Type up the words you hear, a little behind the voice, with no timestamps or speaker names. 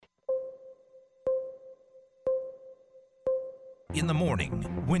In the morning,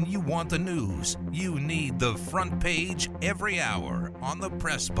 when you want the news, you need the front page every hour on the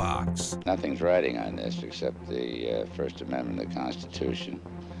Press Box. Nothing's riding on this except the First Amendment of the Constitution,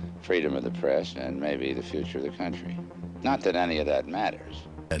 freedom of the press, and maybe the future of the country. Not that any of that matters.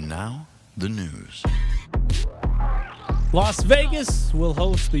 And now, the news. Las Vegas will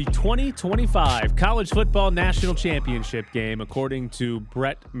host the 2025 College Football National Championship game, according to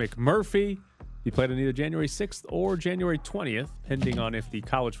Brett McMurphy. He played on either January 6th or January 20th, depending on if the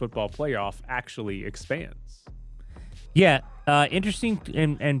college football playoff actually expands. Yeah, interesting.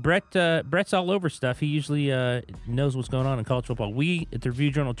 And Brett's all over stuff. He usually knows what's going on in college football. We at the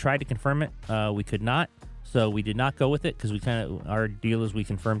Review Journal tried to confirm it. We could not, so we did not go with it because our deal is we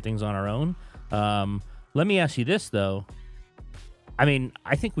confirm things on our own. Let me ask you this though. I mean,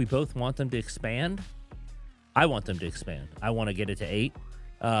 I think we both want them to expand. I want them to expand. I want to get it to 8.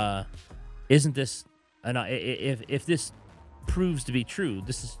 Isn't this? If this proves to be true,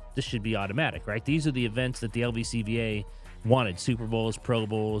 this should be automatic, right? These are the events that the LVCVA wanted: Super Bowls, Pro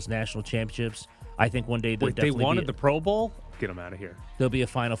Bowls, national championships. I think one day they wanted the Pro Bowl. Get them out of here. There'll be a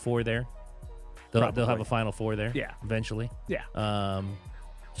Final Four there. They'll have a Final Four there. Yeah, eventually. Yeah.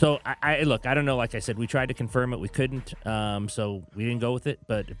 So I look. I don't know. Like I said, we tried to confirm it. We couldn't. So we didn't go with it.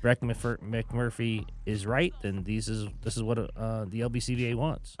 But if Brett McMurphy is right, then this is what the LBCVA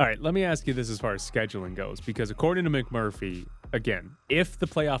wants. All right. Let me ask you this as far as scheduling goes, because according to McMurphy, again, if the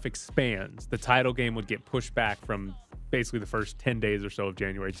playoff expands, the title game would get pushed back from basically the first 10 days or so of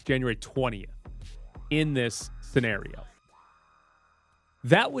January. It's January 20th in this scenario.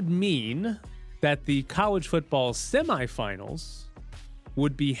 That would mean that the college football semifinals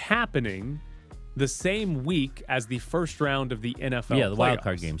would be happening the same week as the first round of the NFL Yeah, the playoffs. wild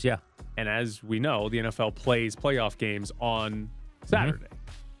card games, yeah. And as we know, the NFL plays playoff games on Saturday.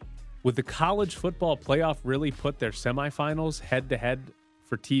 Would the college football playoff really put their semifinals head-to-head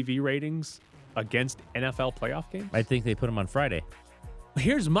for TV ratings against NFL playoff games? I think they put them on Friday.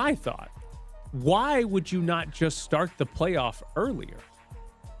 Here's my thought. Why would you not just start the playoff earlier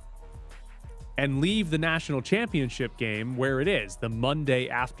and leave the national championship game where it is, the Monday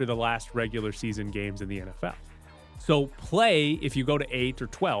after the last regular season games in the NFL? So play, if you go to 8 or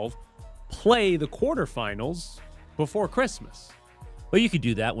 12, play the quarterfinals before Christmas. Well, you could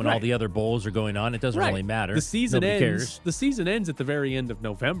do that when all the other bowls are going on. It doesn't really matter. The season Nobody ends. cares. The season ends at the very end of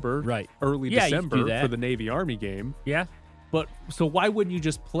November, Right. Early Yeah, you could do December that. for the Navy-Army game. Yeah. But so why wouldn't you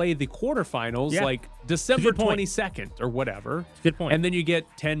just play the quarterfinals like It's a December good point. 22nd or whatever? Good point. And then you get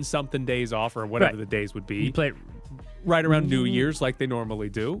 10-something days off or whatever Right. the days would be. You play it right around New Year's like they normally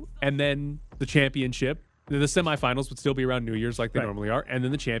do. And then the championship, the semifinals would still be around New Year's like they normally are. And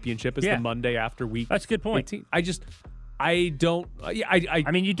then the championship is the Monday after week. That's a good point. 18. I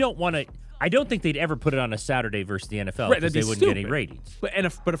mean, you don't want to. I don't think they'd ever put it on a Saturday versus the NFL Right, because that'd they be wouldn't get any stupid. ratings.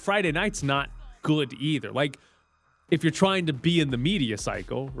 But a Friday night's not good either. Like, if you're trying to be in the media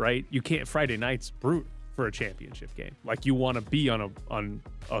cycle, right, you can't. Friday night's brutal for a championship game. Like, you want to be on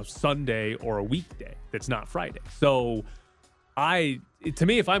a Sunday or a weekday that's not Friday. So, to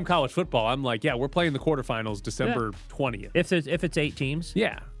me, if I'm college football, I'm like, yeah, we're playing the quarterfinals December 20th. If it's 8 teams,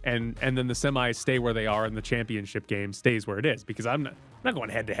 Yeah, and then the semis stay where they are, and the championship game stays where it is, because I'm not going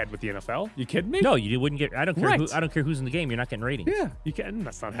head to head with the NFL. You kidding me? no, you wouldn't get. I don't care. Right. I don't care who's in the game. You're not getting ratings. Yeah, you can.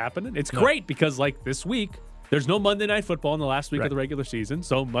 That's not happening. It's great because, like, this week, there's no Monday Night Football in the last week of the regular season.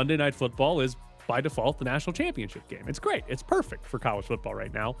 So Monday Night Football is, by default, the national championship game. It's great. It's perfect for college football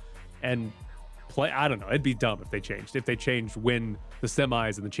right now. And I don't know. It'd be dumb if they changed. If they changed when the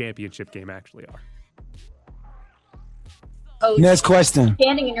semis and the championship game actually are. Next question.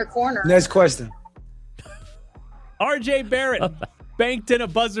 Standing in your corner. Next question. RJ Barrett banked in a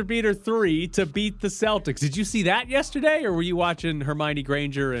buzzer beater 3 to beat the Celtics. Did you see that yesterday, or were you watching Hermione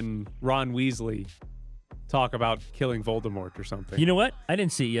Granger and Ron Weasley talk about killing Voldemort or something? You know what? I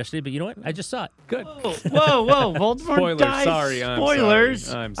didn't see it yesterday, but you know what? I just saw it. Good. Whoa, Voldemort Spoilers, dies. sorry, I'm Spoilers.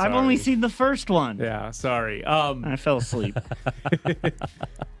 sorry. I'm I've only sorry. seen the first one. Yeah, sorry. I fell asleep.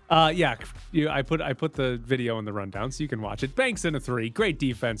 I put the video in the rundown so you can watch it. Banks in a 3. Great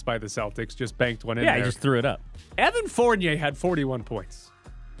defense by the Celtics. Just banked one in Yeah, there. I just threw it up. Evan Fournier had 41 points.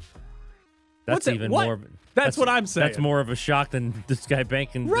 That's even what? more. That's what I'm saying. That's more of a shock than this guy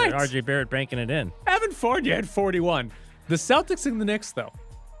banking, Right. RJ Barrett banking it in. Evan Fournier had 41. The Celtics and the Knicks, though,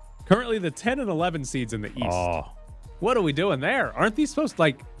 currently the 10 and 11 seeds in the East. Oh, What are we doing there? Aren't these supposed to,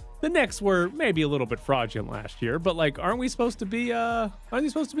 like, the Knicks were maybe a little bit fraudulent last year, but, like, aren't they supposed to be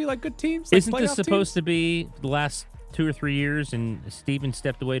like good teams? Like isn't this playoff supposed teams? to be the last 2 or 3 years? And Steven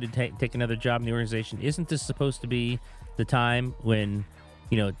stepped away to take another job in the organization. Isn't this supposed to be the time when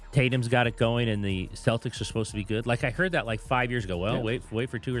Tatum's got it going, and the Celtics are supposed to be good. Like I heard that like 5 years ago. Well, wait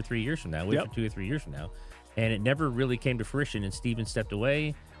for 2 or 3 years from now. Wait for 2 or 3 years from now, and it never really came to fruition. And Steven stepped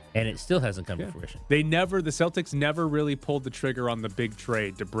away, and it still hasn't come to fruition. The Celtics never really pulled the trigger on the big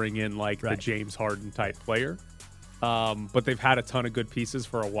trade to bring in the James Harden type player. But they've had a ton of good pieces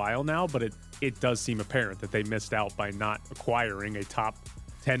for a while now. But it does seem apparent that they missed out by not acquiring a top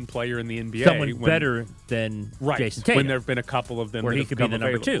 10 player in the NBA. Someone better than Jason Tatum. When there have been a couple of them where that he have could be the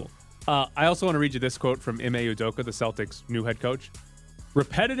number available. 2. I also want to read you this quote from Ime Udoka, the Celtics' new head coach.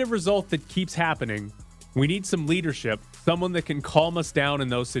 Repetitive result that keeps happening. We need some leadership, someone that can calm us down in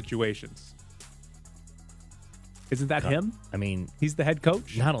those situations. Isn't that him? I mean, he's the head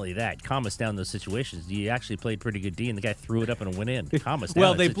coach. Not only that, calm us down in those situations. He actually played pretty good D, and the guy threw it up and went in. Calm us down.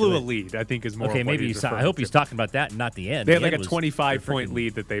 Well, they blew a lead, I think, is more. Okay, maybe I hope he's talking about that and not the end. They had like a 25-point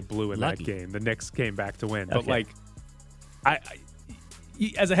lead that they blew in lucky. that game. The Knicks came back to win. But Okay.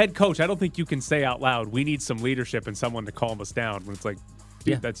 as a head coach, I don't think you can say out loud, "We need some leadership and someone to calm us down." When it's like,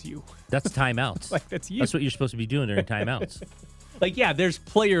 dude, that's you. That's timeouts. That's you. That's what you're supposed to be doing during timeouts. There's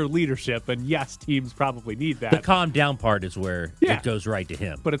player leadership, and yes, teams probably need that. The calm down part is where it goes right to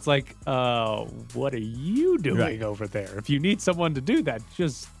him. But it's like, what are you doing over there? If you need someone to do that,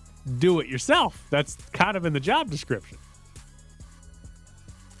 just do it yourself. That's kind of in the job description.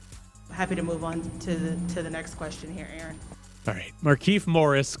 Happy to move on to the next question here, Aaron. All right. Markieff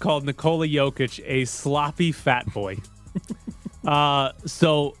Morris called Nikola Jokic a sloppy fat boy.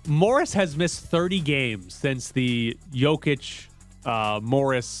 So Morris has missed 30 games since the Jokic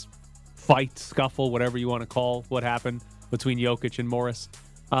Morris fight, scuffle, whatever you want to call what happened between Jokic and Morris.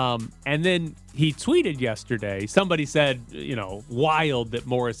 And then he tweeted yesterday, somebody said, wild that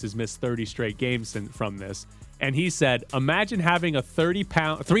Morris has missed 30 straight games from this. And he said, imagine having a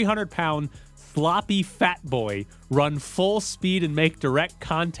 300-pound sloppy fat boy run full speed and make direct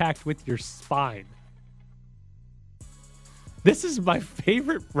contact with your spine. This is my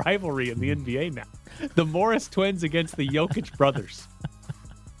favorite rivalry in the NBA now. The Morris twins against the Jokic brothers.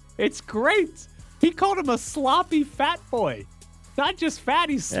 It's great. He called him a sloppy fat boy. Not just fat,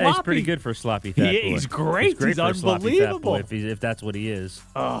 he's sloppy. He's pretty good for a sloppy fat boy. He's great. He's for a sloppy fat boy unbelievable. if that's what he is.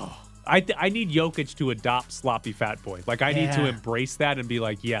 Oh, I need Jokic to adopt sloppy fat boy. I need to embrace that and be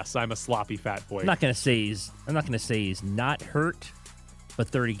like, yes, I'm a sloppy fat boy. I'm not gonna say he's not hurt, but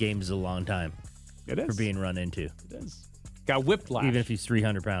 30 games is a long time. It is for being run into. It is. Got whiplash. Even if he's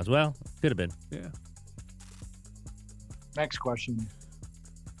 300 pounds. Well, could have been. Yeah. Next question.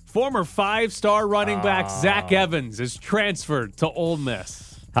 Former 5-star running back Zach Evans is transferred to Ole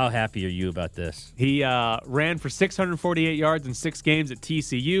Miss. How happy are you about this? He ran for 648 yards in 6 games at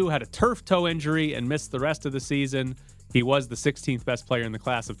TCU, had a turf toe injury, and missed the rest of the season. He was the 16th best player in the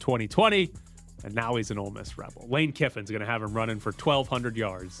class of 2020, and now he's an Ole Miss Rebel. Lane Kiffin's going to have him running for 1,200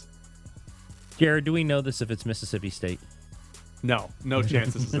 yards. Jared, do we know this if it's Mississippi State? No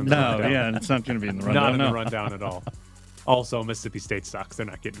chance this is in the rundown. It's not going to be in the rundown. Not in the rundown at all. Also, Mississippi State sucks. They're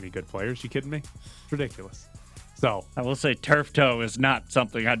not getting any good players. You kidding me? It's ridiculous. So I will say turf toe is not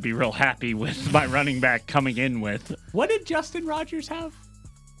something I'd be real happy with my running back coming in with. What did Justin Rogers have?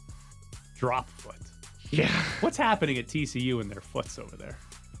 Drop foot. Yeah. What's happening at TCU and their foots over there?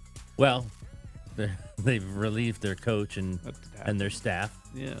 Well, they've relieved their coach and their staff.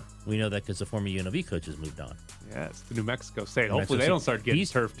 Yeah. We know that because the former UNLV coach has moved on. Yeah, it's the New Mexico State. Hopefully they don't start getting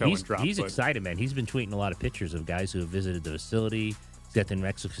turf toe and drop He's foot. excited, man. He's been tweeting a lot of pictures of guys who have visited the facility. He's got the New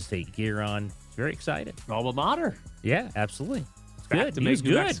Mexico State gear on. He's very excited. Alma mater. Yeah, absolutely. Back to make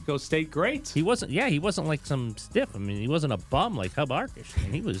New Mexico State great. He wasn't like some stiff. I mean, he wasn't a bum like Hub Arkish. I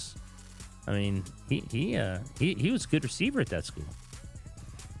mean, he was. I mean, he was a good receiver at that school.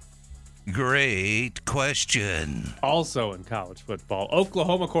 Great question. Also in college football,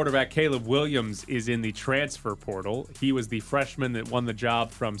 Oklahoma quarterback Caleb Williams is in the transfer portal. He was the freshman that won the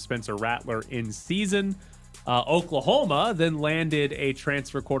job from Spencer Rattler in season. Oklahoma then landed a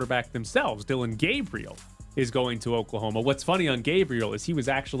transfer quarterback themselves. Dylan Gabriel is going to Oklahoma. What's funny on Gabriel is he was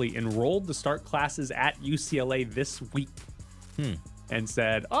actually enrolled to start classes at UCLA this week and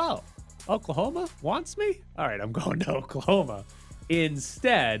said, oh, Oklahoma wants me? All right, I'm going to Oklahoma.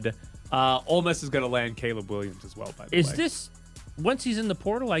 Instead, Ole Miss is going to land Caleb Williams as well, by the way. Is this, once he's in the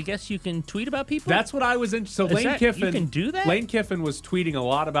portal, I guess you can tweet about people? That's what I was in. So Lane Kiffin. You can do that? Lane Kiffin was tweeting a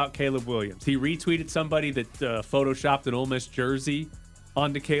lot about Caleb Williams. He retweeted somebody that photoshopped an Ole Miss jersey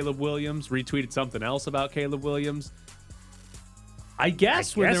onto Caleb Williams, retweeted something else about Caleb Williams. I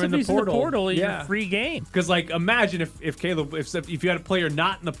guess when they're in if the he's portal. he's a free game. Because, like, imagine if Caleb, if you had a player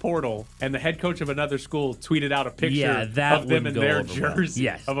not in the portal and the head coach of another school tweeted out a picture of them in their jersey,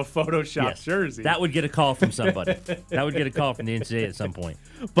 of a Photoshopped jersey. That would get a call from somebody. That would get a call from the NCAA at some point.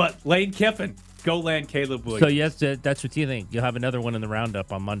 But Lane Kiffin, go land Caleb Williams. So, yes, that's what you think. You'll have another one in the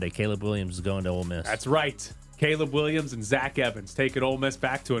roundup on Monday. Caleb Williams is going to Ole Miss. That's right. Caleb Williams and Zach Evans taking Ole Miss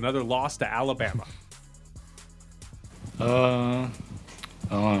back to another loss to Alabama.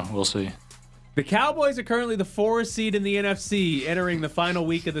 We'll see. The Cowboys are currently the 4 seed in the NFC entering the final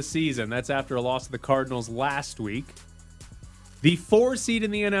week of the season. That's after a loss to the Cardinals last week. The 4 seed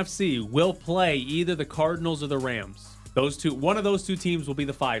in the NFC will play either the Cardinals or the Rams. One of those two teams will be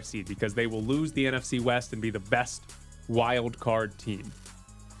the 5 seed because they will lose the NFC West and be the best wild card team.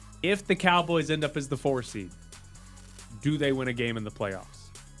 If the Cowboys end up as the 4 seed, do they win a game in the playoffs?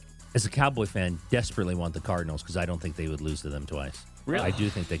 As a Cowboy fan, desperately want the Cardinals because I don't think they would lose to them twice. Really? I do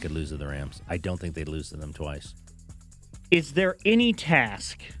think they could lose to the Rams. I don't think they'd lose to them twice. Is there any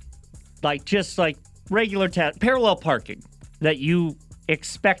task, just regular task, parallel parking, that you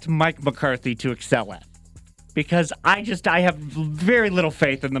expect Mike McCarthy to excel at? Because I have very little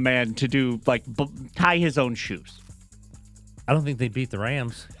faith in the man to do, tie his own shoes. I don't think they'd beat the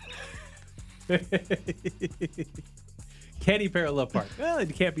Rams. Kenny parallel park. Well,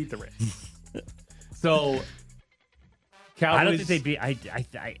 you can't beat the Rams. So, Cowboys. I don't think they'd beat.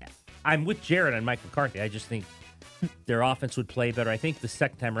 I'm with Jared on Mike McCarthy. I just think their offense would play better. I think the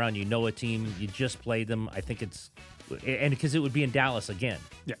second time around, a team, you just played them. I think and because it would be in Dallas again.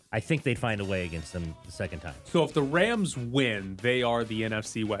 Yeah. I think they'd find a way against them the second time. So if the Rams win, they are the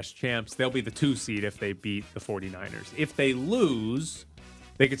NFC West champs. They'll be the 2 seed if they beat the 49ers. If they lose,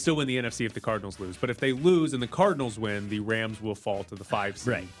 they could still win the NFC if the Cardinals lose. But if they lose and the Cardinals win, the Rams will fall to the 5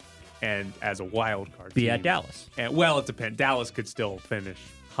 seed. Right. And as a wild card Be team. at Dallas. And, well, it depends. Dallas could still finish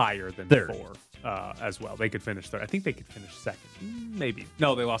higher than Third. 4 as well. They could finish third. I think they could finish second. Maybe.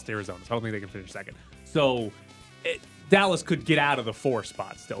 No, they lost to Arizona, so I don't think they can finish second. So Dallas could get out of the 4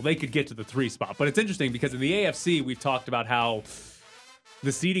 spot still. They could get to the 3 spot. But it's interesting because in the AFC, we've talked about how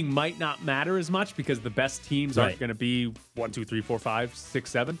the seeding might not matter as much because the best teams aren't going to be 1, 2, 3, 4, 5, 6,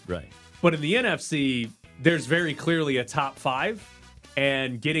 7. Right. But in the NFC, there's very clearly a top 5.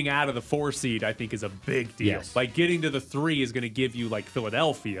 And getting out of the 4 seed, I think, is a big deal. Yes. Getting to the 3 is going to give you,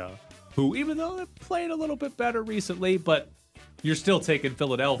 Philadelphia, who, even though they're playing a little bit better recently, but you're still taking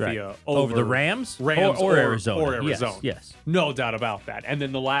Philadelphia over the Rams? or Arizona. Or Arizona. Yes. No doubt about that. And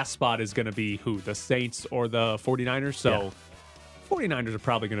then the last spot is going to be who? The Saints or the 49ers? So 49ers are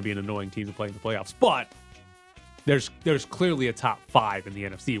probably going to be an annoying team to play in the playoffs. But there's clearly a top 5 in the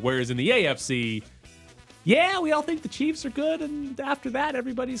NFC. Whereas in the AFC, yeah, we all think the Chiefs are good, and after that,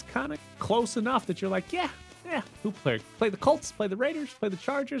 everybody's kind of close enough that you're like, yeah, who play the Colts, play the Raiders, play the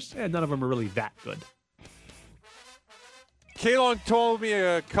Chargers, and none of them are really that good. Kalon told me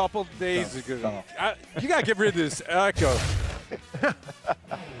a couple days ago, you got to get rid of this echo. I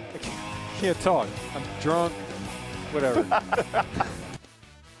can't talk. I'm drunk, whatever.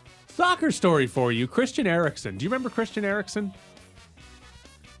 Soccer story for you, Christian Eriksen. Do you remember Christian Eriksen?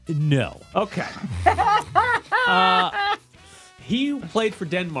 No. Okay. He played for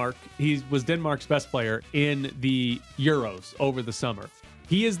Denmark. He was Denmark's best player in the Euros over the summer.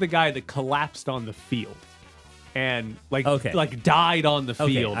 He is the guy that collapsed on the field and died on the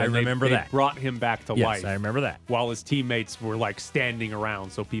field. I remember they that. Brought him back to life. Yes, I remember that. While his teammates were standing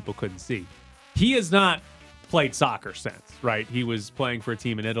around so people couldn't see. He has not played soccer since, right? He was playing for a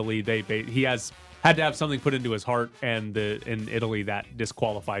team in Italy. He has had to have something put into his heart, and in Italy that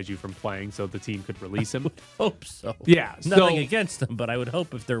disqualifies you from playing, so the team could release him. Hope so. Yeah, nothing against them, but I would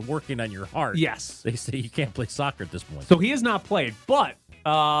hope if they're working on your heart. Yes, they say you can't play soccer at this point. So he has not played, but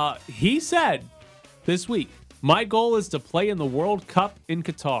he said this week, "My goal is to play in the World Cup in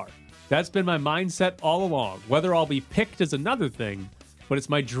Qatar. That's been my mindset all along. Whether I'll be picked is another thing, but it's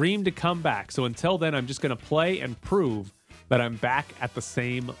my dream to come back. So until then, I'm just going to play and prove that I'm back at the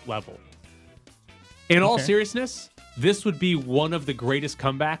same level." In all seriousness, this would be one of the greatest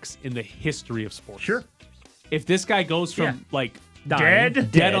comebacks in the history of sports. Sure. If this guy goes from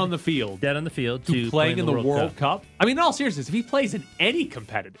dead on the field to playing in the World Cup. I mean, in all seriousness, if he plays in any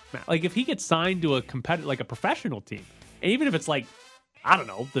competitive match, if he gets signed to a a professional team, and even if it's I don't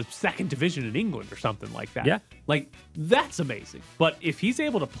know, the 2nd division in England or something like that. Yeah. That's amazing. But if he's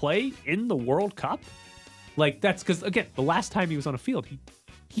able to play in the World Cup, that's because, again, the last time he was on a field,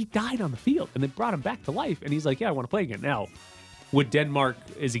 he died on the field, and they brought him back to life, and he's like, yeah, I want to play again. Now, would Denmark,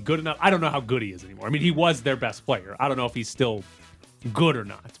 is he good enough? I don't know how good he is anymore. I mean, he was their best player. I don't know if he's still good or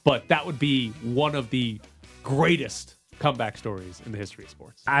not, but that would be one of the greatest comeback stories in the history of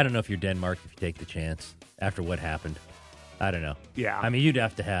sports. I don't know if you're Denmark if you take the chance after what happened. I don't know. Yeah. I mean, you'd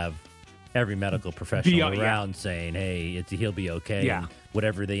have to have every medical professional yeah. around saying, hey, he'll be okay. Yeah. And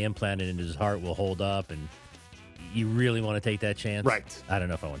whatever they implanted into his heart will hold up. And you really want to take that chance? Right. I don't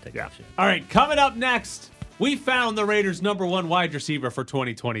know if I want to take that chance. All right, coming up next, we found the Raiders' #1 wide receiver for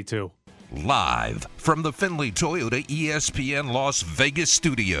 2022. Live from the Findlay Toyota ESPN Las Vegas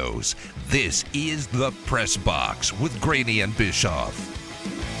studios, this is The Press Box with Grady and Bischoff.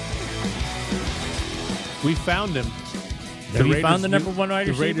 We found him. We found the #1 wide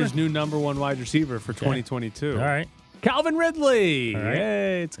receiver? The Raiders' new #1 wide receiver for 2022. All right. Calvin Ridley. All right.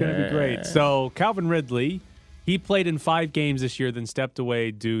 Hey, it's going to be great. So Calvin Ridley, he played in 5 games this year, then stepped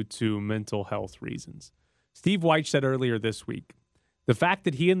away due to mental health reasons. Steve Wyche said earlier this week, the fact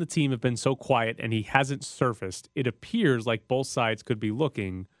that he and the team have been so quiet and he hasn't surfaced, it appears like both sides could be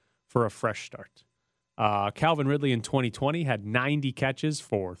looking for a fresh start. Calvin Ridley in 2020 had 90 catches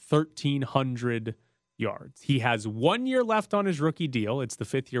for 1,300 yards. He has 1 year left on his rookie deal. It's the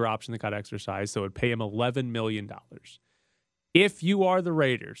 5th-year option that got exercised, so it would pay him $11 million. If you are the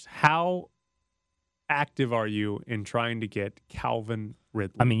Raiders, how active are you in trying to get Calvin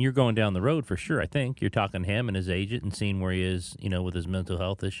Ridley? I mean, you're going down the road for sure, I think. You're talking to him and his agent and seeing where he is, with his mental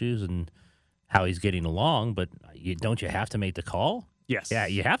health issues and how he's getting along. But don't you have to make the call? Yes. Yeah,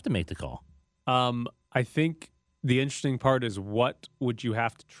 you have to make the call. I think the interesting part is what would you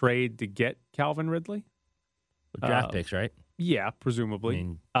have to trade to get Calvin Ridley? Draft picks, right? Yeah,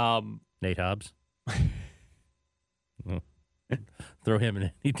 presumably. I mean, Nate Hobbs. Throw him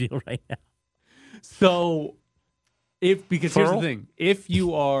in any deal right now. So, because here's the thing, if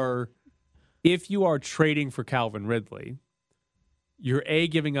you are trading for Calvin Ridley, you're A,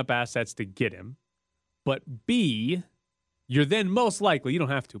 giving up assets to get him, but B, you're then most likely, you don't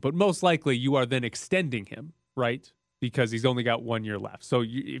have to, but most likely you are then extending him, right? Because he's only got 1 year left. So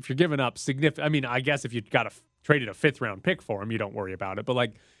if you're giving up significant, I mean, I guess if you traded a 5th round pick for him, you don't worry about it. But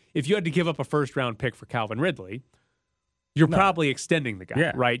like, if you had to give up a 1st round pick for Calvin Ridley, you're probably extending the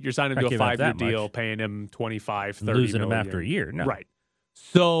guy, right? You're signing him to a 5-year deal, paying him $25, $30 losing million. him after a year, no. Right.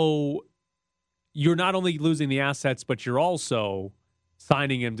 So you're not only losing the assets, but you're also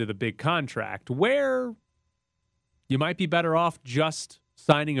signing him to the big contract where you might be better off just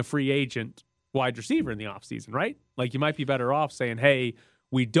signing a free agent wide receiver in the offseason, right? Like you might be better off saying, hey,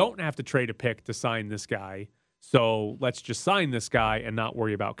 we don't have to trade a pick to sign this guy, so let's just sign this guy and not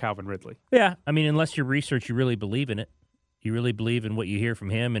worry about Calvin Ridley. Yeah, I mean, unless your research, you really believe in it. You really believe in what you hear from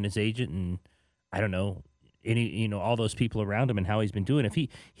him and his agent and, I don't know, all those people around him and how he's been doing. If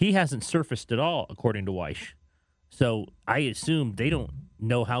he hasn't surfaced at all, according to Wyche. So I assume they don't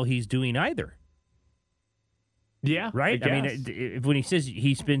know how he's doing either. Yeah. Right? I mean, when he says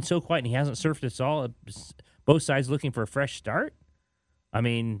he's been so quiet and he hasn't surfaced at all, both sides looking for a fresh start, I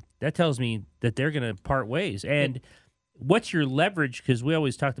mean, that tells me that they're going to part ways. And what's your leverage? Because we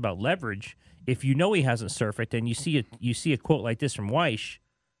always talked about leverage. If you know he hasn't surfaced and you see a quote like this from Wyche,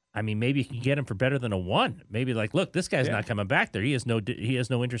 I mean, maybe you can get him for better than a 1. Maybe like, look, this guy's not coming back there. He has no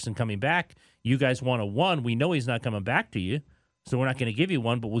interest in coming back. You guys want a 1. We know he's not coming back to you, so we're not going to give you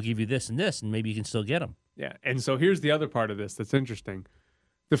 1, but we'll give you this, and maybe you can still get him. Yeah, and so here's the other part of this that's interesting.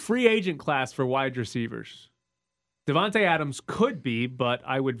 The free agent class for wide receivers. Devontae Adams could be, but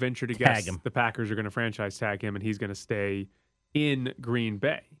I would venture to guess the Packers are going to franchise tag him, and he's going to stay in Green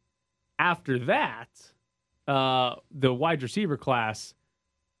Bay. After that, the wide receiver class,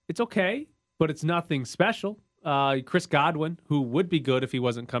 it's okay, but it's nothing special. Chris Godwin, who would be good if he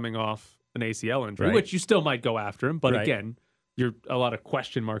wasn't coming off an ACL injury, which you still might go after him. But again, you're a lot of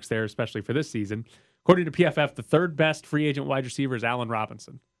question marks there, especially for this season. According to PFF, the 3rd best free agent wide receiver is Allen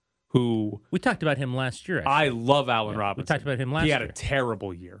Robinson, who we talked about him last year. Actually. I love Allen Robinson. We talked about him last He year. had a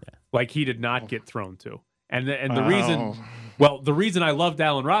terrible year. Yeah. Like he did not get thrown to. And the reason I loved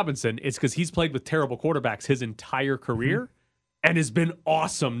Allen Robinson is because he's played with terrible quarterbacks his entire career and has been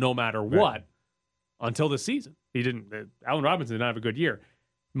awesome no matter what until this season. Allen Robinson did not have a good year.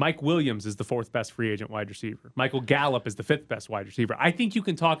 Mike Williams is the 4th best free agent wide receiver. Michael Gallup is the 5th best wide receiver. I think you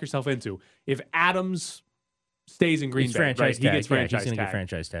can talk yourself into if Adams stays in Green Bay, right? He gets franchise tag. Get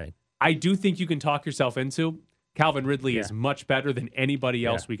franchise tag. I do think you can talk yourself into Calvin Ridley is much better than anybody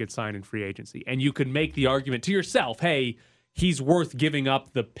else we could sign in free agency. And you could make the argument to yourself, hey, he's worth giving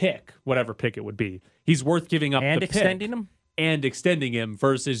up the pick, whatever pick it would be. He's worth giving up the pick. And extending him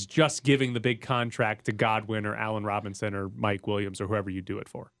versus just giving the big contract to Godwin or Allen Robinson or Mike Williams or whoever you do it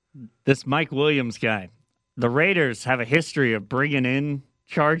for. This Mike Williams guy, the Raiders have a history of bringing in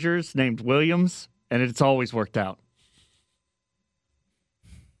Chargers named Williams, and it's always worked out.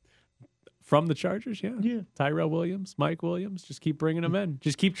 From the Chargers, yeah. Tyrell Williams, Mike Williams, just keep bringing them in.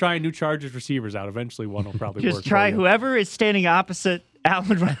 Just keep trying new Chargers receivers out. Eventually, one will probably work. Just try whoever is standing opposite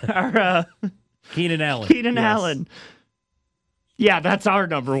Allen or Keenan Allen. Keenan Allen. Yeah, that's our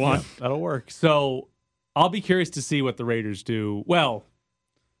number one. Yeah, that'll work. So I'll be curious to see what the Raiders do. Well,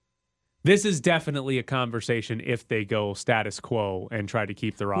 this is definitely a conversation if they go status quo and try to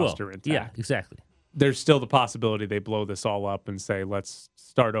keep the roster intact. Yeah, exactly. There's still the possibility they blow this all up and say, let's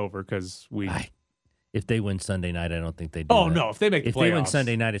start over because if they win Sunday night, I don't think they do. Oh, that. no. If they make the If playoffs. they win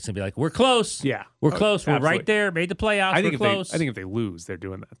Sunday night, it's going to be like, we're close. Yeah. We're close. We're Absolutely. right there. Made the playoffs. I think we're close. I think if they lose, they're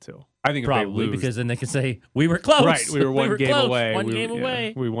doing that too. I think if Probably they lose, because then they can say, we were close. Right. We were one game close. away. One game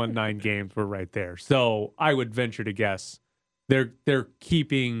away. We won 9 games. We're right there. So I would venture to guess they're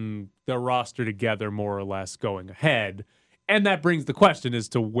keeping the roster together more or less going ahead. And that brings the question as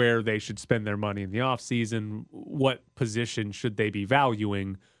to where they should spend their money in the offseason. What position should they be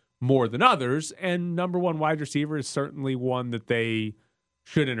valuing more than others? And number one wide receiver is certainly one that they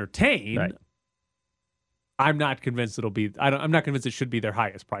should entertain. Right. I'm not convinced it'll be. I'm not convinced it should be their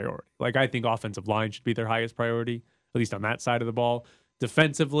highest priority. Like I think offensive line should be their highest priority, at least on that side of the ball.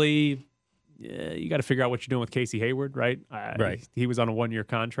 Defensively, you got to figure out what you're doing with Casey Hayward, right? Right. He was on a 1-year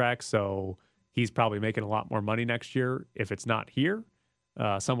contract, so he's probably making a lot more money next year if it's not here,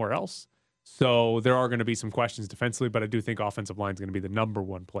 somewhere else. So there are going to be some questions defensively, but I do think offensive line is going to be the number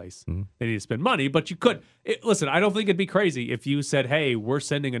one place they need to spend money. But you could listen. I don't think it'd be crazy if you said, "Hey, we're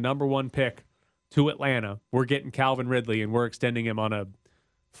sending a number one pick to Atlanta. We're getting Calvin Ridley, and we're extending him on a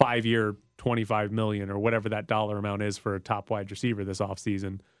 5-year, $25 million or whatever that dollar amount is for a top wide receiver this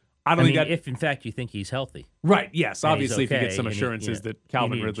offseason." I mean, if in fact you think he's healthy. Right, yes. And Obviously, okay, if you get some and assurances that you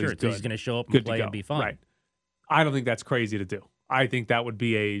Calvin need Ridley's insurance, good. he's going to show up and good play to go. and be fine. Right. I don't think that's crazy to do. I think that would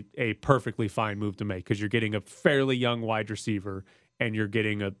be a perfectly fine move to make because you're getting a fairly young wide receiver and you're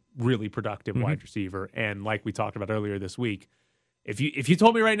getting a really productive wide receiver. And like we talked about earlier this week, if you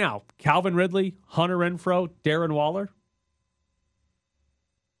told me right now, Calvin Ridley, Hunter Renfrow, Darren Waller,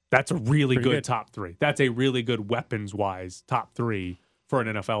 that's a really good top 3. That's a really good weapons-wise top 3 for an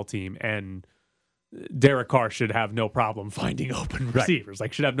NFL team. And Derek Carr should have no problem finding open receivers.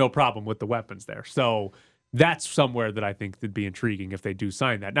 Like, should have no problem with the weapons there. So that's somewhere that I think would be intriguing if they do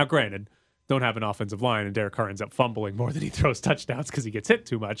sign that. Now, granted, don't have an offensive line and Derek Carr ends up fumbling more than he throws touchdowns because he gets hit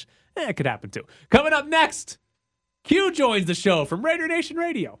too much. It could happen too. Coming up next, Q joins the show from Raider Nation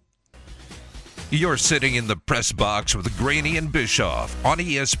Radio. You're sitting in the press box with Graney and Bischoff on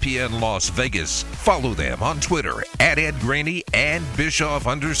ESPN Las Vegas. Follow them on Twitter at Ed Graney and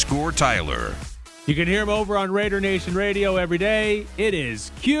Bischoff_Tyler. You can hear him over on Raider Nation Radio every day. It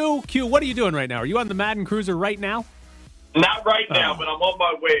is Q. Q, what are you doing right now? Are you on the Madden Cruiser right now? Not right now, but I'm on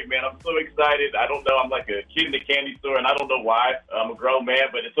my way, man. I'm so excited. I don't know. I'm like a kid in the candy store, and I don't know why. I'm a grown man,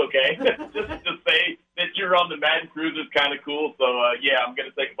 but it's okay. Just to say that you're on the Madden Cruiser is kind of cool. So, yeah, I'm going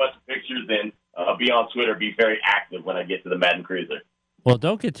to take a bunch of pictures and be on Twitter, be very active when I get to the Madden Cruiser. Well,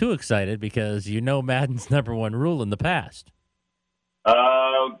 don't get too excited because you know Madden's number one rule in the past.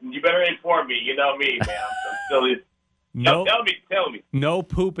 You better inform me. You know me, man. I'm silly. No, tell me. No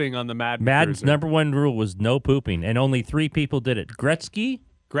pooping on the Madden Madden's Cruiser. number one rule was no pooping, and only 3 people did it. Gretzky,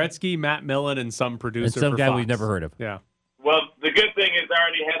 Matt Millen, and some producer and some for guy Fox. we've never heard of. Yeah. Well, the good thing is I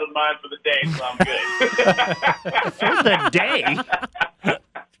already handled mine for the day, so I'm good. For the day?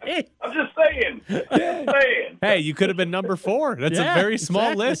 I'm just saying. Hey, you could have been number 4. That's a very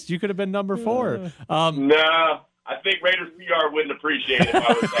small list. You could have been number 4. No. I think Raiders PR wouldn't appreciate it if I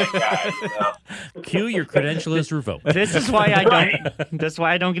was that guy. You know? Q, your credential is revoked. This is why I don't. That's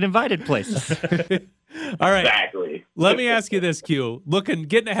why I don't get invited places. All right. Exactly. Let me ask you this, Q.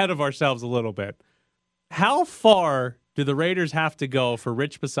 Getting ahead of ourselves a little bit. How far do the Raiders have to go for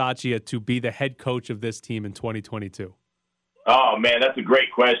Rich Bisaccia to be the head coach of this team in 2022? Oh man, that's a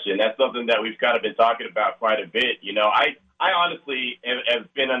great question. That's something that we've kind of been talking about quite a bit. You know, I honestly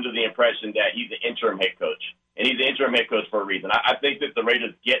have been under the impression that he's an interim head coach. And he's an interim head coach for a reason. I think that the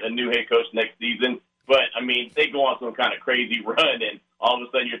Raiders get a new head coach next season. But, I mean, they go on some kind of crazy run, and all of a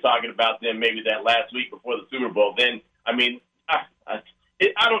sudden you're talking about them maybe that last week before the Super Bowl. Then, I mean, I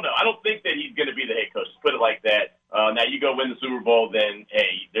don't know. I don't think that he's going to be the head coach, put it like that. Now, you go win the Super Bowl, then,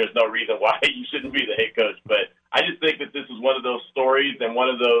 hey, there's no reason why you shouldn't be the head coach. But I just think that this is one of those stories and one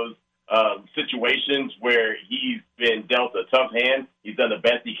of those situations where he's been dealt a tough hand. He's done the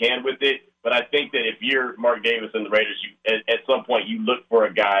best he can with it. But I think that if you're Mark Davis and the Raiders, at some point you look for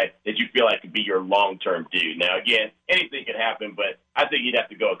a guy that you feel like could be your long-term dude. Now, again, anything can happen, but I think you'd have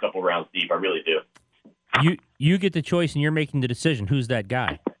to go a couple rounds deep. I really do. You get the choice, and you're making the decision. Who's that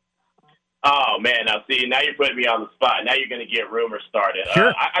guy? Oh man! Now see, now you're putting me on the spot. Now you're going to get rumors started.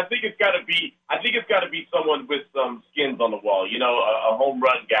 Sure. I think it's got to be. I think it's got to be someone with some skins on the wall. You know, a home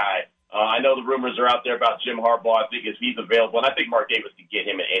run guy. I know the rumors are out there about Jim Harbaugh. I think if he's available, and I think Mark Davis can get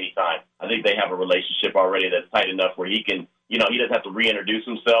him at any time. I think they have a relationship already that's tight enough where he can. You know, he doesn't have to reintroduce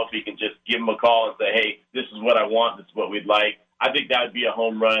himself. He can just give him a call and say, "Hey, this is what I want. This is what we'd like." I think that would be a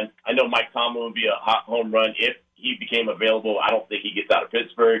home run. I know Mike Tomlin would be a hot home run if he became available. I don't think he gets out of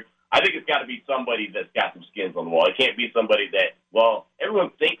Pittsburgh. I think it's got to be somebody that's got some skins on the wall. It can't be somebody that, well, everyone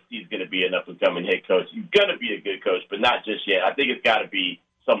thinks he's going to be an up-and-coming head coach. He's going to be a good coach, but not just yet. I think it's got to be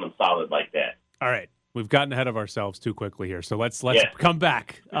someone solid like that. All right. We've gotten ahead of ourselves too quickly here, so let's come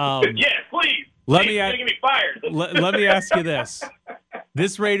back. Yeah, please. Let He's going to get me fired. let me ask you this.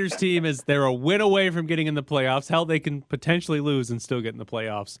 This Raiders team they're a win away from getting in the playoffs. Hell, they can potentially lose and still get in the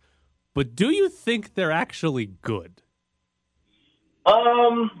playoffs. But do you think they're actually good?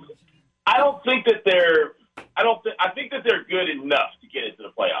 I don't think that they're. I think that they're good enough to get into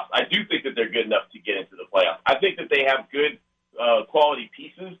the playoffs. I do think that they're good enough to get into the playoffs. I think that they have good quality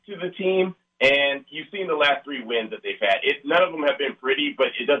pieces to the team, and you've seen the last 3 wins that they've had. None of them have been pretty, but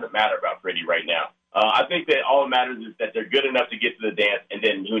it doesn't matter about pretty right now. I think that all that matters is that they're good enough to get to the dance, and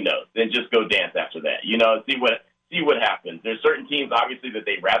then who knows? Then just go dance after that. You know, see what happens. There's certain teams, obviously, that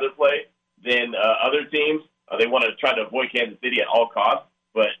they'd rather play than other teams. They want to try to avoid Kansas City at all costs.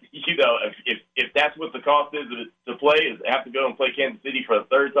 But, you know, if that's what the cost is to play, is have to go and play Kansas City for a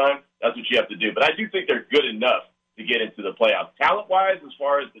third time, that's what you have to do. But I do think they're good enough to get into the playoffs. Talent-wise, as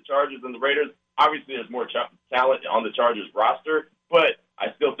far as the Chargers and the Raiders, obviously there's more talent on the Chargers roster, but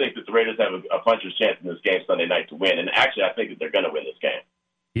I still think that the Raiders have a puncher's chance in this game Sunday night to win. And actually, I think that they're going to win this game.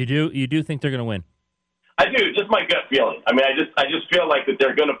 You do think they're going to win? I do, just my gut feeling. I mean, I just feel like that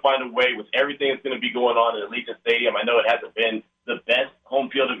they're going to find a way with everything that's going to be going on in Allegiant Stadium. I know it hasn't been the best home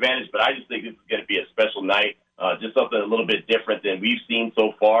field advantage, but I just think this is going to be a special night, just something a little bit different than we've seen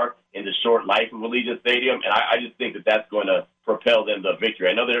so far in the short life of Allegiant Stadium, and I just think that that's going to propel them to victory.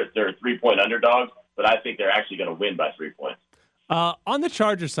 I know they're 3-point underdogs, but I think they're actually going to win by 3 points. On the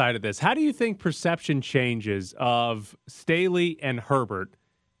Chargers side of this, how do you think perception changes of Staley and Herbert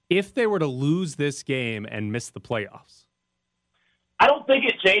if they were to lose this game and miss the playoffs? I don't think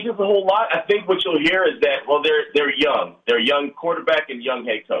it changes a whole lot. I think what you'll hear is that, well, they're young. They're a young quarterback and young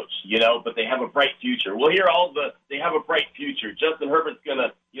head coach, you know, but they have a bright future. We'll hear they have a bright future. Justin Herbert's going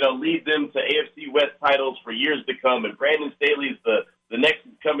to, you know, lead them to AFC West titles for years to come, and Brandon Staley's the next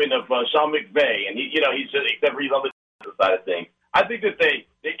coming of Sean McVay, and he's just, except for he's on the side of things. I think that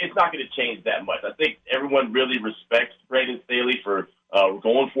it's not going to change that much. I think everyone really respects Brandon Staley for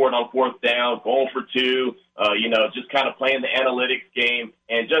going for it on 4th down, going for 2, just kind of playing the analytics game.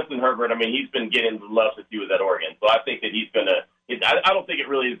 And Justin Herbert, I mean, he's been getting the love since he was at Oregon. So I think that he's going to – I don't think it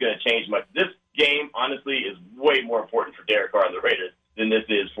really is going to change much. This game, honestly, is way more important for Derek Carr and the Raiders than this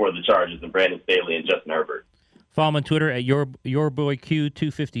is for the Chargers and Brandon Staley and Justin Herbert. Follow him on Twitter at your boy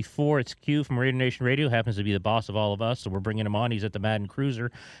Q254. It's Q from Raider Nation Radio. Happens to be the boss of all of us, so we're bringing him on. He's at the Madden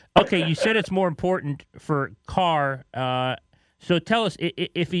Cruiser. Okay, you said it's more important for Carr. So tell us,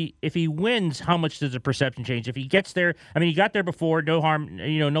 if he wins, how much does the perception change? If he gets there, I mean, he got there before, no harm,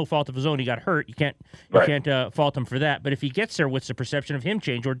 no fault of his own. He got hurt. You can't fault him for that. But if he gets there, what's the perception of him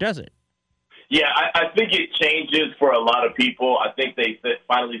change, or does it? Yeah, I think it changes for a lot of people. I think they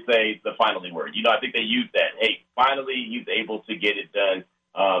finally say the finally word. I think they use that. Hey, finally he's able to get it done.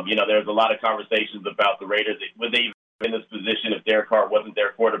 There's a lot of conversations about the Raiders. Would they even be in this position if Derek Carr wasn't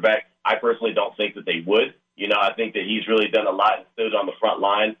their quarterback? I personally don't think that they would. I think that he's really done a lot and stood on the front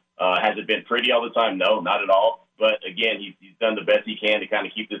line. Has it been pretty all the time? No, not at all. But, again, he's done the best he can to kind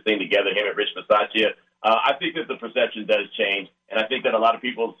of keep this thing together, him and Rich Bisaccia. I think that the perception does change, and I think that a lot of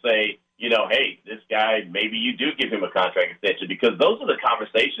people say, hey, this guy, maybe you do give him a contract extension, because those are the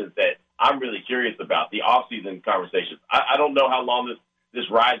conversations that I'm really curious about, the off-season conversations. I don't know how long this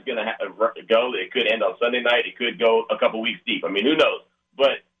ride's going to go. It could end on Sunday night. It could go a couple weeks deep. I mean, who knows?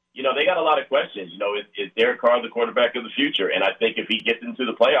 But, they got a lot of questions. Is Derek Carr the quarterback of the future? And I think if he gets into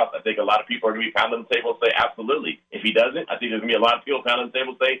the playoffs, I think a lot of people are going to be pounding the table and say, absolutely. If he doesn't, I think there's going to be a lot of people pounding the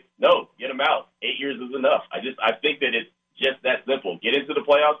table and say, no, get him out. 8 years is enough. I think that it's just that simple. Get into the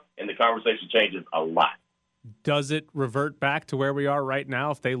playoffs, and the conversation changes a lot. Does it revert back to where we are right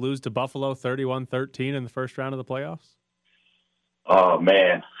now if they lose to Buffalo 31-13 in the first round of the playoffs? Oh,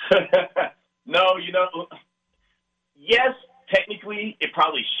 man. No, yes, technically it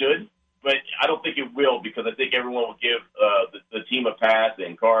probably should, but I don't think it will, because I think everyone will give the team a pass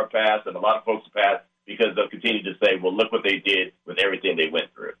and Carr a pass and a lot of folks a pass, because they'll continue to say, well, look what they did with everything they went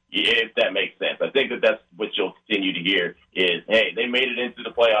through, if that makes sense. I think that that's what you'll continue to hear is, hey, they made it into the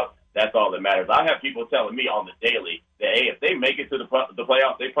playoffs. that's all that matters. I have people telling me on the daily that, hey, if they make it to the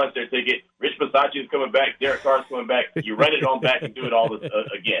playoffs, they punch their ticket. Rich Bisaccia is coming back. Derek Carr's coming back. You run it on back and do it all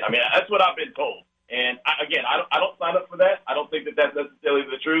again. I mean, that's what I've been told. And, I don't sign up for that. I don't think that that's necessarily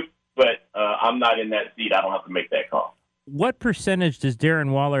the truth, but I'm not in that seat. I don't have to make that call. What percentage does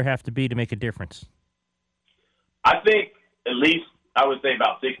Darren Waller have to be to make a difference? I think at least I would say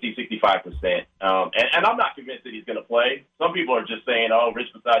about 60-65%. And I'm not convinced that he's going to play. Some people are just saying, oh, Rich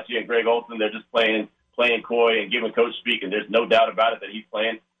Bisaccia and Greg Olson, they're just playing coy and giving coach speak, and there's no doubt about it that he's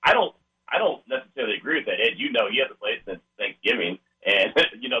playing. I don't necessarily agree with that, Ed. You know he hasn't played since Thanksgiving. And,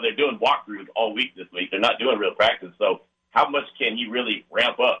 they're doing walkthroughs all week this week. They're not doing real practice. So how much can he really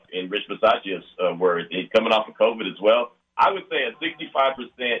ramp up in Rich Bisaccia's words? He's coming off of COVID as well. I would say a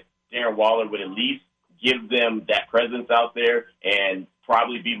 65% Darren Waller would at least give them that presence out there and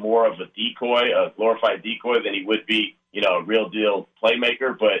probably be more of a decoy, a glorified decoy, than he would be, a real deal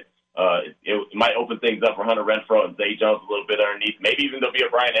playmaker. But it might open things up for Hunter Renfrow and Zay Jones a little bit underneath. Maybe even there'll be a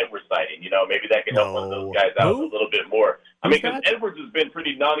Brian Edwards sighting. Maybe that can help one of those guys out a little bit more. I mean, because Edwards has been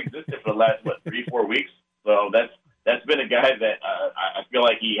pretty non-existent for the last 3-4 weeks. So that's been a guy that I feel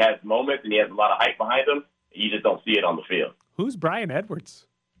like he has moments and he has a lot of hype behind him. You just don't see it on the field. Who's Brian Edwards?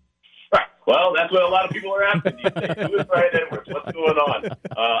 Right. Well, that's what a lot of people are asking these days. Who is Brian Edwards? What's going on?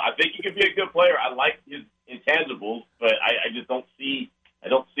 I think he could be a good player. I like his intangibles, but I just don't see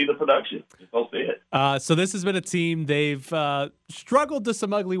the production. Just don't see it. So this has been a team, they've struggled to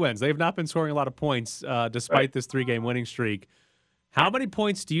some ugly wins. They've not been scoring a lot of points despite this 3-game winning streak. How many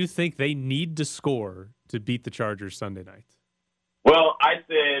points do you think they need to score to beat the Chargers Sunday night? Well, I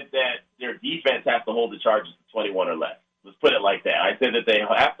said that their defense has to hold the Chargers to 21 or less. Let's put it like that. I said that they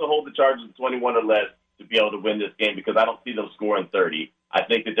have to hold the Chargers to 21 or less to be able to win this game because I don't see them scoring 30. I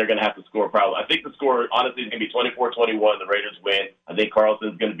think that they're going to have to score probably. I think the score, honestly, is going to be 24-21. The Raiders win. I think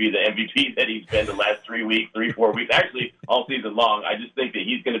Carlson's going to be the MVP that he's been the last 3 weeks, 3-4 weeks, actually all season long. I just think that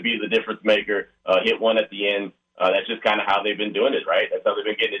he's going to be the difference maker, hit one at the end. That's just kind of how they've been doing it, right? That's how they've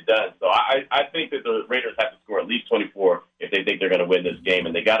been getting it done. So I think that the Raiders have to score at least 24 if they think they're going to win this game,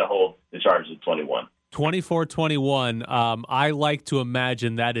 and they got to hold the Chargers at 21. 24-21. I like to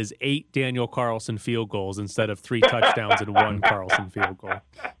imagine that is 8 Daniel Carlson field goals instead of 3 touchdowns and 1 Carlson field goal.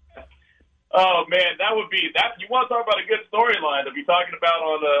 Oh, man, that would be that. You want to talk about a good storyline to be talking about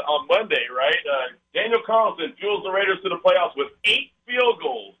on Monday, right? Daniel Carlson fuels the Raiders to the playoffs with 8 field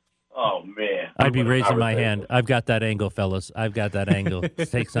goals. Oh, man. I'd be raising my hand. I've got that angle, fellas. I've got that angle.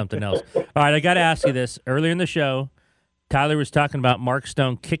 Take something else. All right, I got to ask you this. Earlier in the show, Tyler was talking about Mark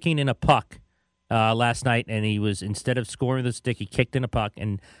Stone kicking in a puck last night, and he was, instead of scoring the stick, he kicked in a puck.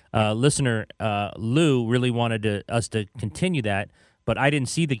 And listener Lou really wanted us to continue that, but I didn't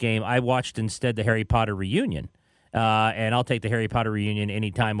see the game. I watched instead the Harry Potter reunion. And I'll take the Harry Potter reunion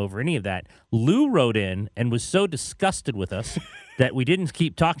anytime over any of that. Lou wrote in and was so disgusted with us that we didn't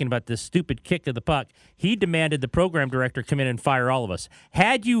keep talking about this stupid kick of the puck. He demanded the program director come in and fire all of us.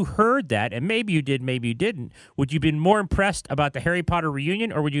 Had you heard that, and maybe you did, maybe you didn't, would you have been more impressed about the Harry Potter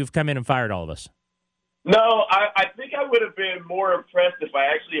reunion, or would you have come in and fired all of us? No, I think I would have been more impressed if I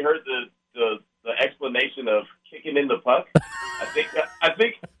actually heard the explanation of kicking in the puck. I think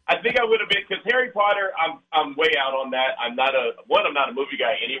I would have been, because Harry Potter, I'm way out on that. I'm not a movie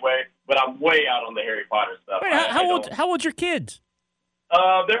guy anyway, but I'm way out on the Harry Potter stuff. Wait, how old's your kids?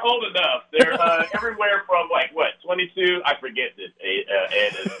 They're old enough. They're everywhere from 22. I forget this.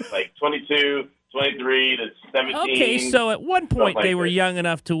 And it's 22, 23 to 17. Okay, so at one point they were young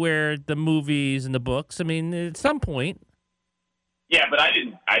enough to wear the movies and the books. I mean, at some point. Yeah, but I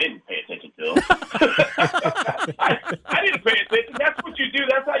didn't pay attention to them. I didn't pay attention. That's what you do.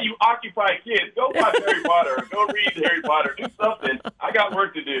 That's how you occupy kids. Go watch Harry Potter. Or go read Harry Potter. Do something. I got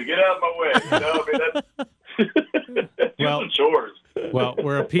work to do. Get out of my way. That's do some chores. Well,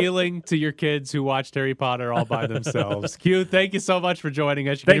 we're appealing to your kids who watched Harry Potter all by themselves. Q, thank you so much for joining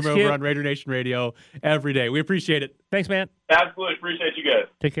us. You came over on Raider Nation Radio every day. We appreciate it. Thanks, man. Absolutely. Appreciate you guys.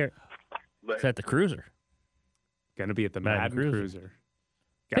 Take care. It's at the Cruiser. Going to be at the Madden Cruiser.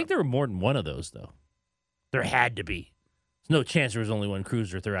 I think there were more than one of those, though. There had to be. There's no chance there was only one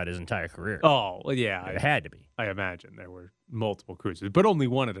Cruiser throughout his entire career. Oh, well, yeah. It had to be. I imagine there were multiple cruisers, but only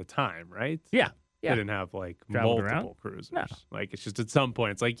one at a time, right? Yeah. They didn't have multiple cruisers. No. It's just at some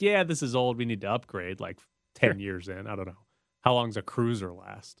point, it's this is old. We need to upgrade 10 years in. I don't know. How long's a cruiser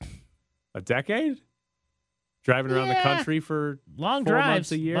last? A decade? Driving around the country for long 4 drives,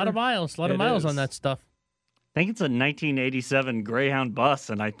 months a year? A lot of miles. A lot of miles on that stuff. I think it's a 1987 Greyhound bus,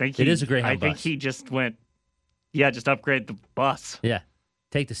 and I think it is a Greyhound bus. I think he just went, just upgrade the bus. Yeah,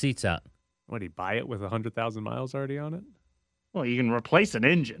 take the seats out. What, did he buy it with 100,000 miles already on it? Well, you can replace an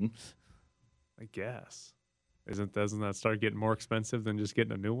engine. I guess. Doesn't that start getting more expensive than just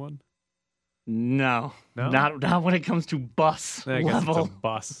getting a new one? No, No? not when it comes to bus I guess level. it's a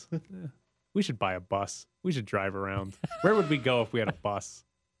bus. Yeah. We should buy a bus. We should drive around. Where would we go if we had a bus?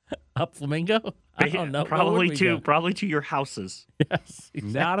 Up Flamingo? I don't know. Probably to. probably to your houses. Yes.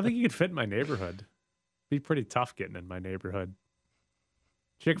 No, I don't think you could fit in my neighborhood. Be pretty tough getting in my neighborhood.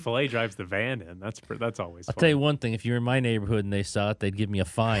 Chick-fil-A drives the van in. That's always I'll fun. tell you one thing. If you were in my neighborhood and they saw it, they'd give me a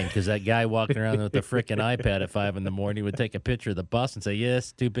fine because that guy walking around with the frickin' iPad at 5 in the morning would take a picture of the bus and say,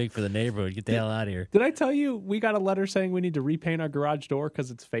 yes, too big for the neighborhood. Get the hell out of here. Did I tell you we got a letter saying we need to repaint our garage door because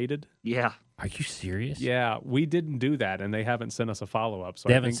it's faded? Yeah. Are you serious? Yeah, we didn't do that, and they haven't sent us a follow-up. So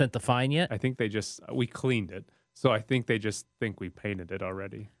They I haven't think- sent the fine yet? I think we cleaned it. So I think they just think we painted it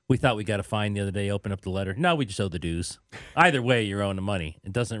already. We thought we got a fine the other day. Open up the letter. No, we just owe the dues. Either way, you're owing the money.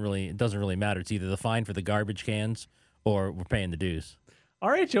 It doesn't really matter. It's either the fine for the garbage cans or we're paying the dues.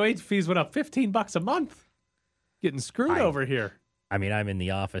 Our HOA fees went up $15 a month. Getting screwed over here. I mean, I'm in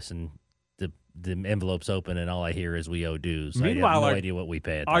the office and the envelope's open and all I hear is we owe dues. Meanwhile, I have no our- idea what we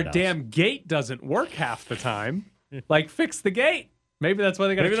pay at Our that house. damn gate doesn't work half the time. Like, fix the gate. Maybe that's why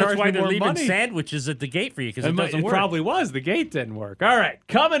they got to Maybe charge that's why me they're more leaving money. sandwiches at the gate for you because it doesn't It work. probably was. The gate didn't work. All right,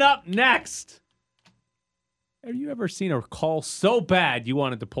 coming up next. Have you ever seen a call so bad you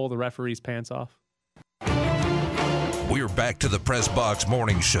wanted to pull the referee's pants off? We're back to the Press Box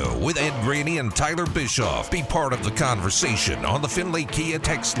Morning Show with Ed Graney and Tyler Bischoff. Be part of the conversation on the Finley Kia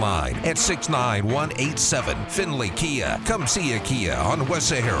text line at 69187. Finley Kia. Come see a Kia on West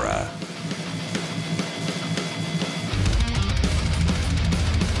Sahara.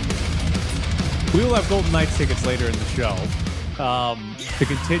 We will have Golden Knights tickets later in the show to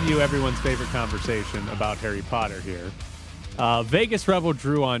continue everyone's favorite conversation about Harry Potter here. Vegas Rebel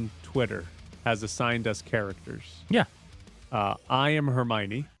Drew on Twitter has assigned us characters. Yeah. I am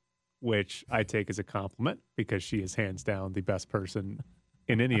Hermione, which I take as a compliment because she is hands down the best person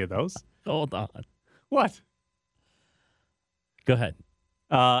in any of those. Hold on. What? Go ahead.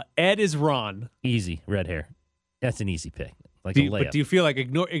 Ed is Ron. Easy. Red hair. That's an easy pick. Like a layup. But do you feel like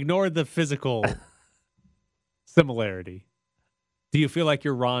ignore the physical similarity? Do you feel like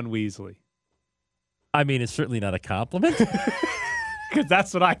you're Ron Weasley? I mean, it's certainly not a compliment. Because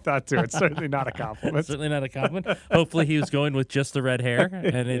that's what I thought too. It's certainly not a compliment. Certainly not a compliment. Hopefully he was going with just the red hair,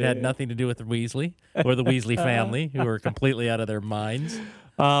 and it had nothing to do with the Weasley or the Weasley family, who are completely out of their minds.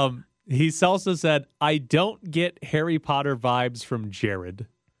 He's also said, I don't get Harry Potter vibes from Jared.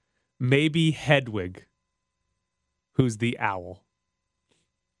 Maybe Hedwig, who's the owl.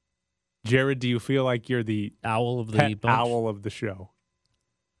 Jared, do you feel like you're the owl of the pet bunch? owl of the show?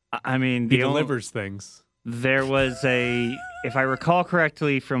 I mean, He delivers things. There was if I recall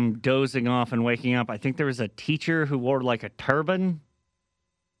correctly from dozing off and waking up, I think there was a teacher who wore like a turban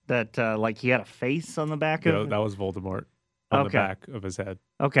that like he had a face on the back of. That was Voldemort on the Okay. back of his head.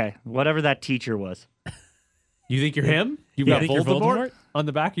 Okay, whatever that teacher was. You think you're him? You've You got think you're Voldemort, Voldemort? on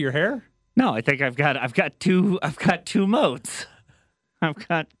the back of your hair? No, I think I've got two modes. I've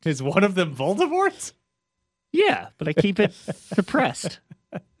got Is one of them Voldemort? yeah, but I keep it suppressed.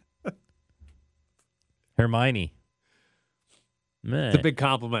 Hermione. Man. It's a big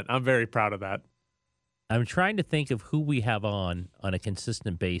compliment. I'm very proud of that. I'm trying to think of who we have on a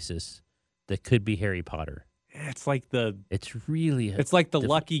consistent basis that could be Harry Potter. It's like the It's really It's like the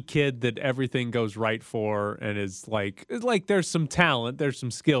lucky kid that everything goes right for, and is like there's some talent, there's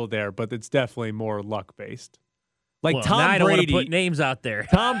some skill there, but it's definitely more luck based. Like well, now I Tom don't want to Brady. put names out there.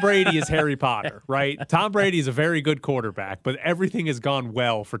 Tom Brady is Harry Potter, right? Tom Brady is a very good quarterback, but everything has gone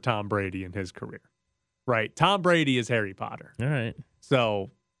well for Tom Brady in his career, right? Tom Brady is Harry Potter. All right.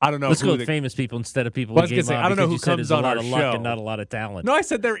 So I don't know. Let's who go with the- famous people instead of people Well, I we was gave gonna say, on I don't know because who you said comes there's on a lot our of luck show. and not a lot of talent. No, I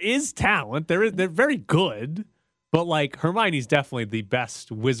said there is talent. They're very good, but like Hermione's definitely the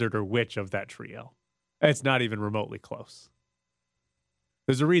best wizard or witch of that trio. It's not even remotely close.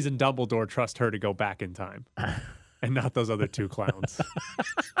 There's a reason Dumbledore trusts her to go back in time, and not those other two clowns.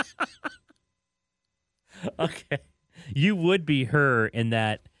 Okay. You would be her in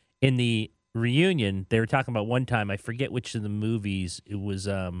that in the reunion, they were talking about one time, I forget which of the movies, it was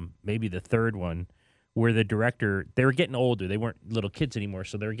maybe the third one, where the director, they were getting older. They weren't little kids anymore,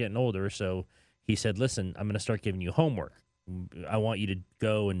 so they were getting older. So he said, listen, I'm going to start giving you homework. I want you to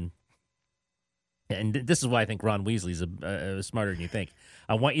go and this is why I think Ron Weasley's smarter than you think.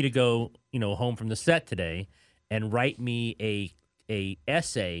 I want you to go, home from the set today and write me a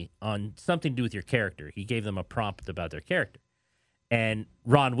essay on something to do with your character. He gave them a prompt about their character. And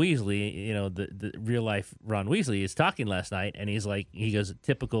Ron Weasley, the real life Ron Weasley is talking last night, and he goes,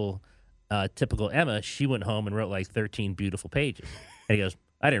 typical typical Emma, she went home and wrote like 13 beautiful pages. And he goes,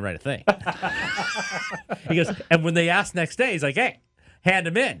 I didn't write a thing. He goes, and when they asked next day, he's like, hey, hand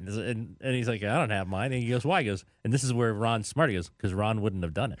him in. And he's like, I don't have mine. And he goes, why? He goes, and this is where Ron's smart. He goes, because Ron wouldn't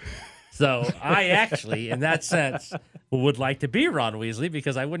have done it. So I actually, in that sense, would like to be Ron Weasley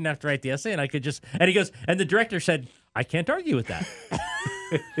because I wouldn't have to write the essay and I could just, and he goes, and the director said, I can't argue with that.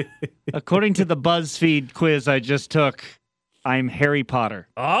 According to the BuzzFeed quiz I just took, I'm Harry Potter.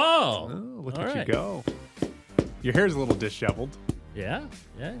 Oh, look at you go. Your hair's a little disheveled. Yeah.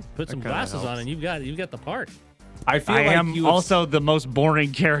 Put some glasses on and you've got the part. I am also the most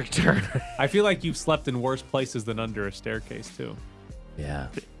boring character. I feel like you've slept in worse places than under a staircase too. Yeah.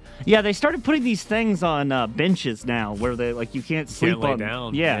 Yeah, they started putting these things on benches now where they you can't sleep lay on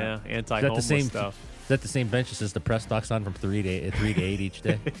down. Yeah, anti-homeless stuff. Is that the same benches as the press box on from 3 to 8 each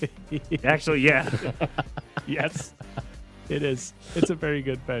day? Actually, yeah. Yes, it is. It's a very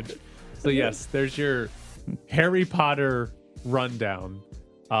good bench. So yes, there's your Harry Potter rundown.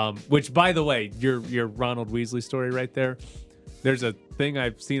 Which, by the way, your Ronald Weasley story right there. There's a thing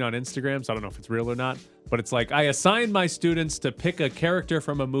I've seen on Instagram, so I don't know if it's real or not. But it's like, I assign my students to pick a character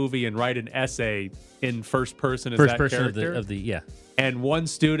from a movie and write an essay in first person as that character. Of the And one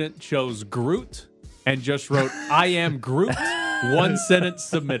student chose Groot and just wrote, I am Groot. One sentence,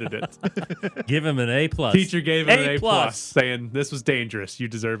 submitted it. Give him an A+. Teacher gave him an A+, saying, this was dangerous. You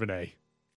deserve an A.